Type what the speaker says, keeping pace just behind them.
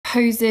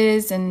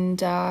poses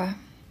and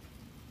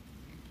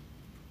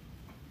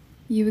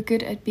you were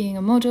good at being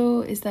a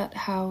model. Is that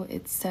how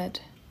it's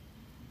said?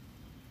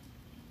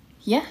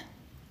 Yeah,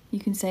 you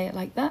can say it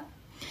like that.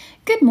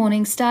 Good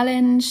morning,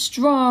 Stalin.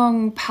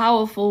 Strong,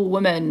 powerful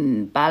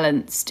woman,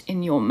 balanced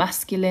in your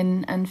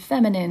masculine and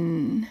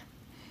feminine.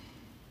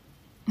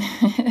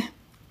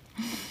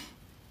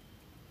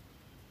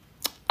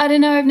 I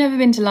don't know, I've never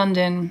been to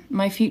London.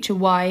 My future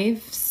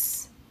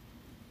wives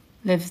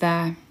live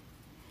there.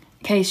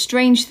 Okay,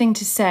 strange thing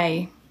to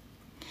say.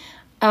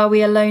 Are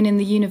we alone in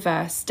the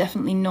universe?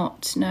 Definitely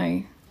not,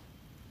 no.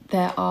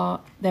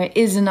 There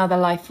is another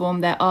life form.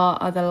 There are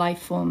other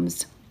life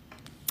forms.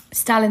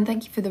 Stalin,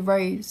 thank you for the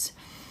rose.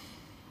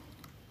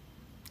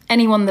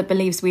 Anyone that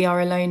believes we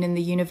are alone in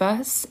the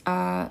universe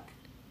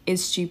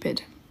is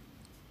stupid.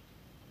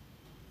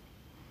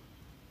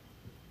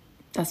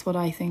 That's what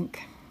I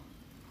think.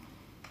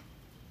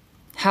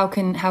 How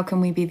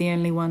can we be the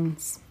only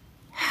ones?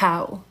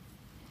 How?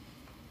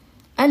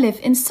 I live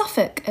in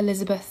Suffolk,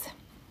 Elizabeth.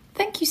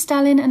 Thank you,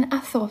 Stalin and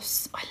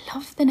Athos. I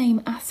love the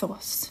name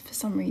Athos for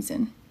some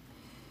reason.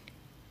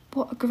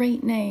 What a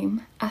great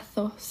name,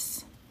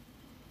 Athos.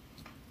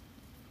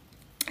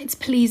 It's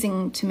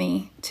pleasing to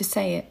me to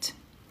say it.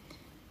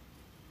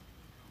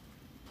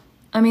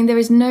 I mean, there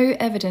is no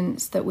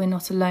evidence that we're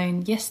not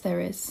alone. Yes,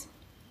 there is.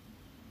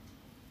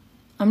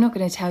 I'm not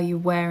going to tell you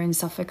where in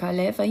Suffolk I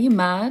live. Are you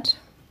mad?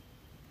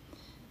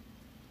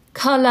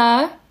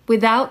 Colour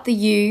without the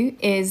U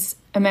is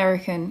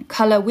American.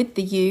 Colour with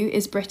the U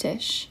is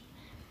British.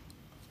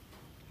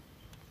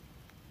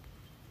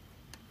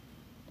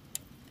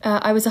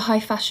 I was a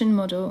high fashion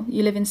model.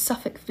 You live in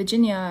Suffolk,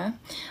 Virginia.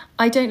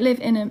 I don't live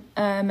in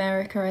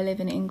America. I live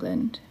in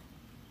England.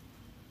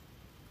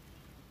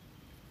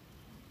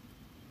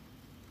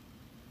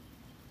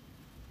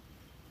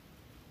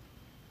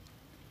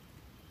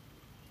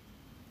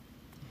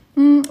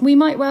 We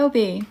might well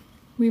be.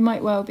 We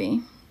might well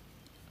be.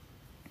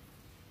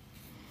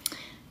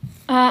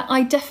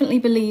 I definitely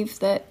believe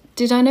that.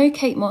 Did I know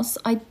Kate Moss?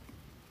 I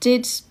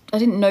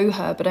didn't know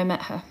her, but I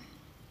met her.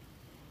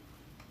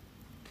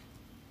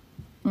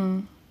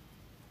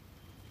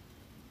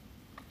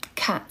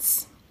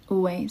 Cats,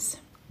 always.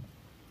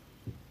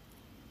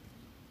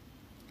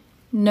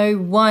 No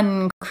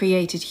one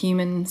created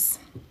humans.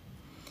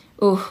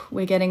 Oh,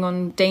 we're getting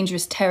on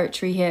dangerous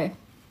territory here.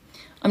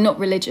 I'm not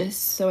religious,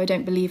 so I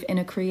don't believe in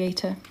a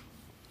creator.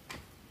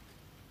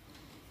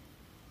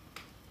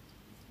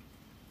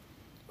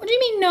 What do you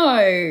mean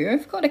no?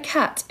 I've got a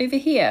cat over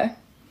here.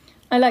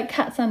 I like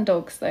cats and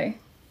dogs though.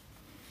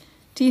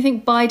 Do you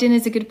think Biden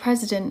is a good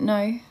president?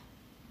 No.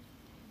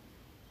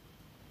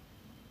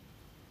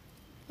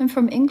 I'm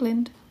from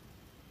England.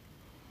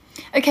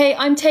 Okay,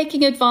 I'm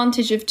taking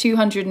advantage of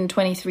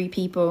 223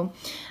 people.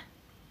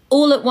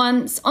 All at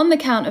once, on the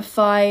count of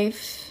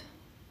 5.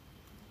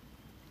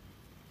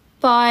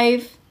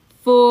 5,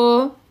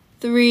 4,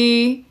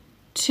 3,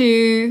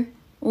 2,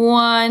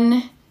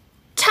 1.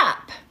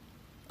 Tap!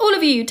 All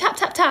of you, tap,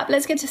 tap, tap.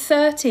 Let's get to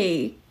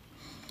 30.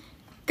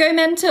 Go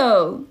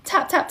mental.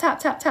 Tap, tap, tap,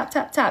 tap, tap,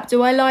 tap, tap.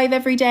 Do I live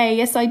every day?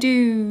 Yes, I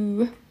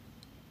do.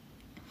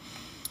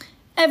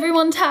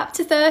 Everyone tap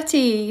to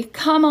 30.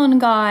 Come on,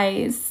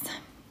 guys.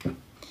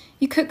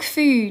 You cook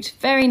food.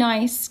 Very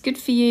nice. Good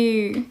for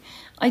you.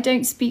 I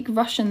don't speak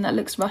Russian. That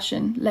looks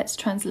Russian. Let's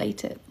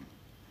translate it.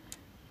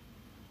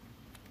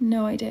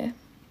 No idea.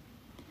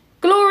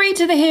 Glory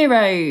to the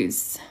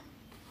heroes.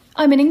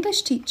 I'm an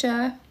English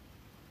teacher.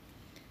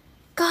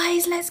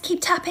 Guys, let's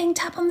keep tapping.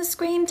 Tap on the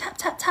screen. Tap,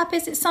 tap, tap.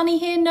 Is it sunny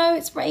here? No,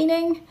 it's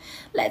raining.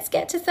 Let's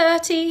get to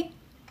 30.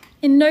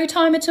 In no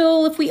time at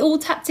all. If we all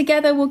tap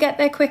together, we'll get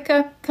there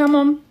quicker. Come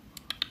on.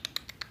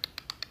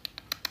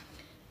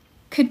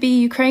 Could be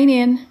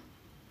Ukrainian.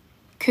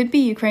 Could be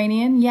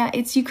Ukrainian. Yeah,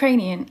 it's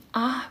Ukrainian.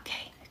 Ah,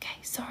 okay. Okay,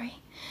 sorry.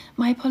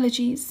 My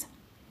apologies.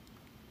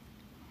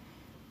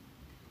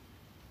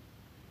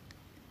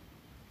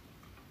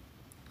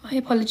 My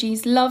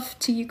apologies. Love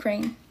to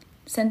Ukraine.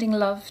 Sending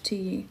love to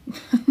you.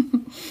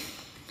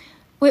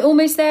 We're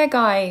almost there,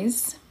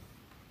 guys.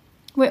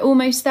 We're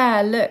almost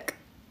there. Look.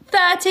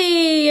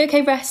 30.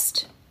 Okay,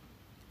 rest.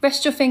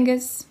 Rest your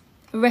fingers.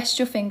 Rest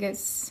your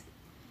fingers.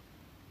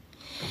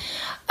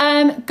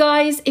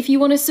 Guys, if you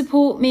want to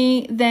support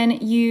me, then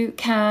you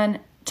can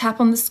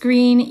tap on the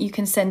screen. You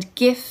can send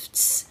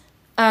gifts.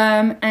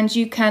 And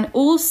you can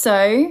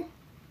also...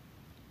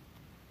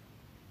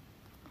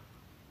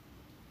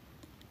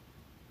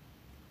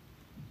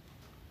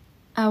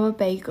 Our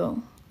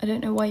bagel. I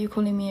don't know why you're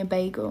calling me a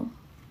bagel.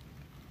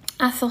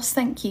 Athos,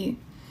 thank you.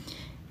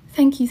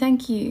 Thank you,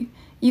 thank you.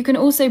 You can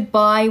also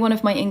buy one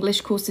of my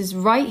English courses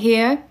right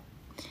here.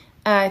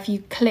 If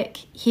you click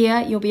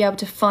here, you'll be able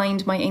to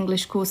find my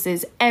English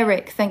courses.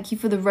 Eric, thank you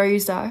for the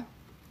rosa.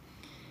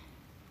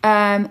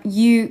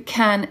 You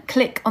can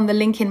click on the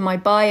link in my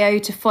bio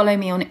to follow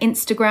me on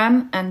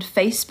Instagram and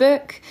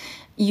Facebook.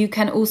 You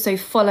can also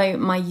follow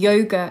my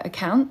yoga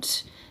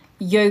account,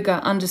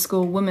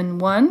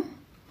 yoga_woman1,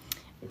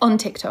 on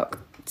TikTok.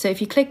 So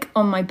if you click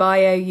on my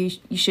bio,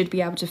 you should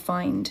be able to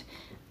find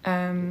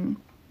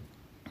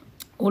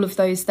all of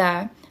those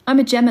there. I'm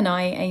a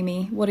Gemini,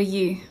 Amy. What are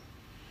you?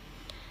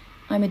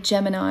 I'm a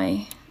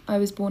Gemini. I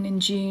was born in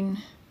June.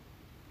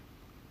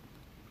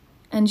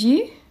 And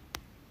you?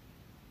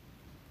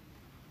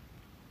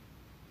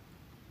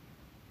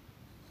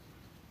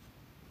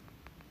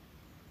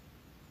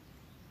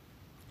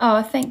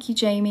 Oh, thank you,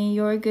 Jamie.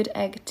 You're a good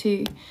egg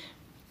too.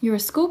 You're a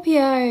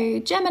Scorpio.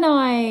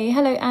 Gemini.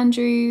 Hello,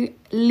 Andrew.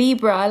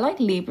 Libra. I like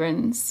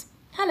Librans.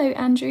 Hello,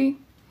 Andrew.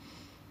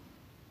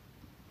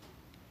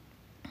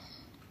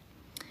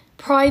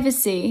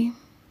 Privacy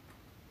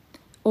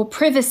or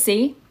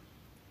privacy.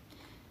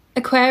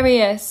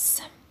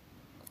 Aquarius.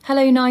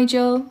 Hello,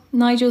 Nigel.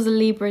 Nigel's a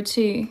Libra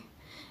too.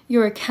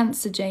 You're a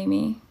Cancer,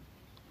 Jamie.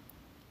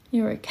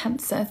 You're a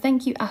Cancer.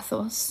 Thank you,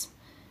 Athos.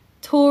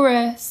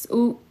 Taurus.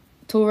 Oh,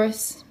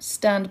 Taurus,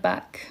 stand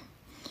back.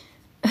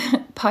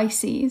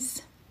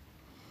 Pisces.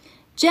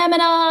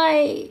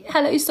 Gemini.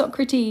 Hello,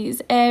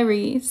 Socrates.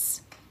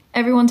 Aries.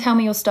 Everyone tell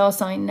me your star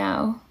sign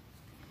now.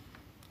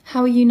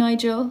 How are you,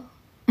 Nigel?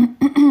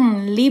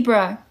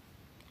 Libra.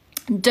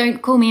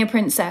 Don't call me a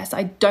princess.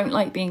 I don't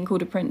like being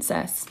called a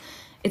princess.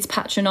 It's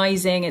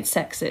patronizing, it's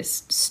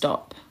sexist.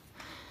 Stop.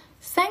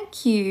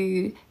 Thank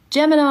you.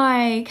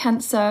 Gemini,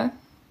 Cancer.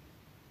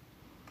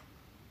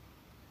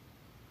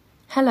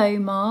 Hello,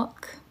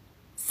 Mark.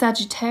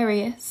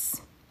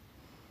 Sagittarius.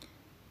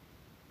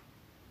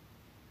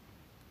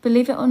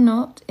 Believe it or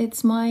not,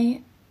 it's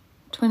my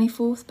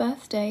 24th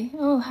birthday.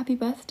 Oh, happy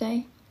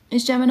birthday.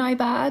 Is Gemini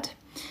bad?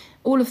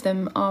 All of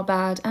them are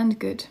bad and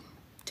good.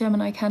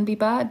 Gemini can be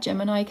bad,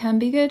 Gemini can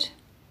be good.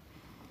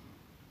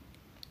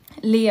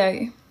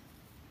 Leo.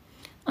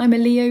 I'm a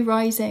Leo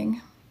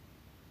rising.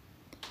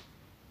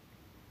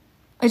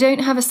 I don't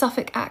have a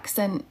Suffolk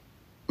accent.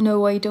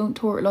 No, I don't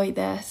talk like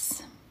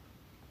this.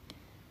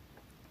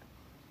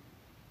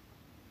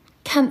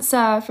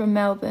 Cancer from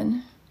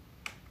Melbourne.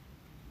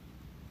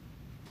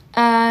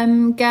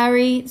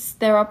 Gary,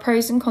 there are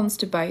pros and cons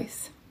to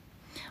both.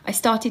 I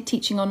started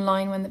teaching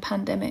online when the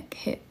pandemic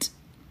hit.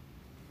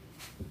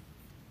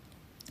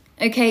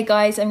 Okay,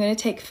 guys, I'm going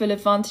to take full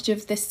advantage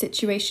of this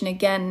situation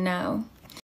again now.